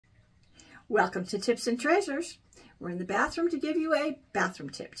Welcome to Tips and Treasures. We're in the bathroom to give you a bathroom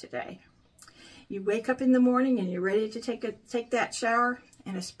tip today. You wake up in the morning and you're ready to take that shower,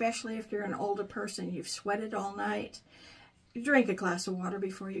 and especially if you're an older person, you've sweated all night, drink a glass of water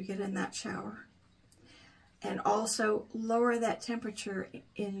before you get in that shower. And also lower that temperature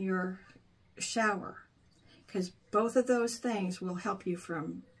in your shower, because both of those things will help you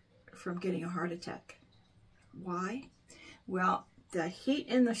from getting a heart attack. Why? Well, the heat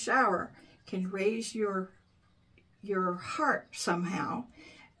in the shower can raise your heart somehow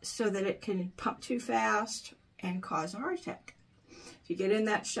so that it can pump too fast and cause a heart attack. If you get in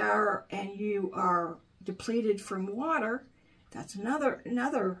that shower and you are depleted from water, that's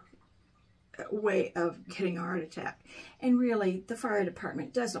another way of getting a heart attack. And really, the fire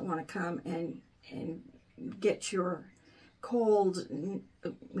department doesn't want to come and get your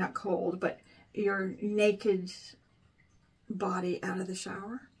not cold, but your naked body out of the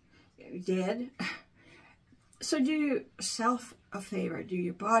shower, dead. So do yourself a favor, do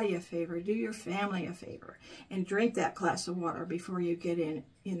your body a favor, do your family a favor, and drink that glass of water before you get in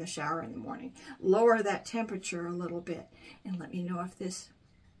the shower in the morning. Lower that temperature a little bit, and let me know if this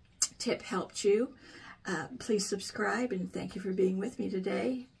tip helped you. Please subscribe, and thank you for being with me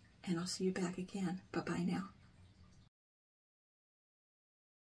today, and I'll see you back again. Bye-bye now.